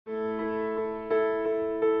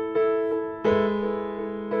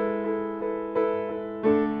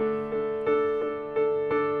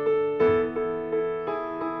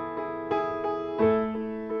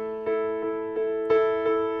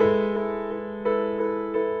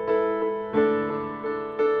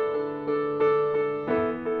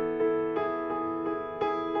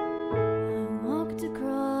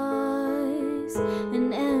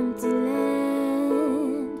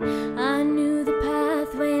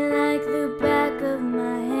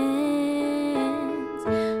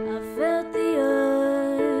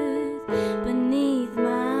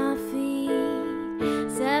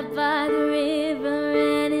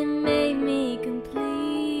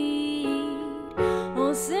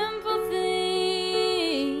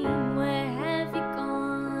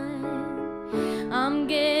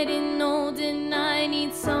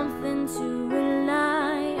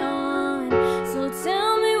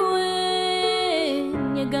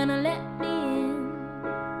gonna let me in?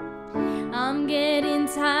 I'm getting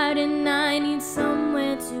tired and I need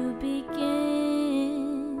somewhere to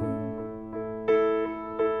begin.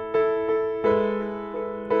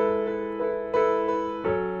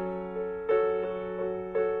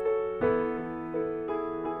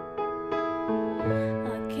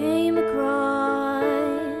 I came across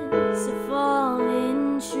a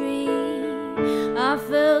fallen tree. I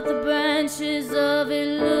felt the branches of it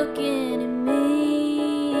looking at me.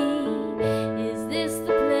 Is this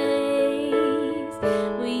the place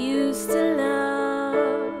we used to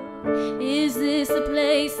love? Is this the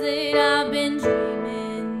place that I've been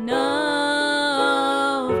dreaming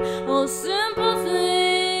of? Oh, simple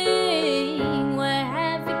thing, where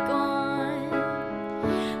have you gone?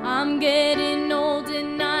 I'm getting old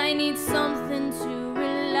and I need something to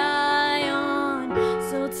rely on.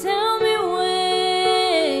 So tell me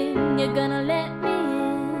when you're gonna let me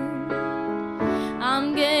in.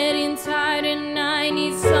 I'm getting tired and I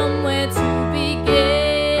need somewhere to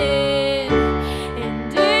begin.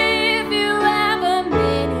 And if you have a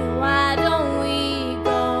minute, why don't we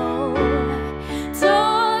go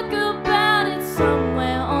talk about it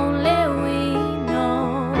somewhere only we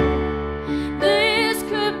know? This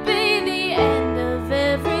could be the end of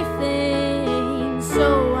everything, so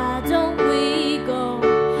why don't we go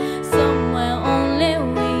somewhere only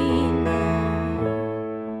we know?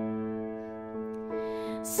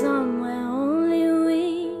 Somewhere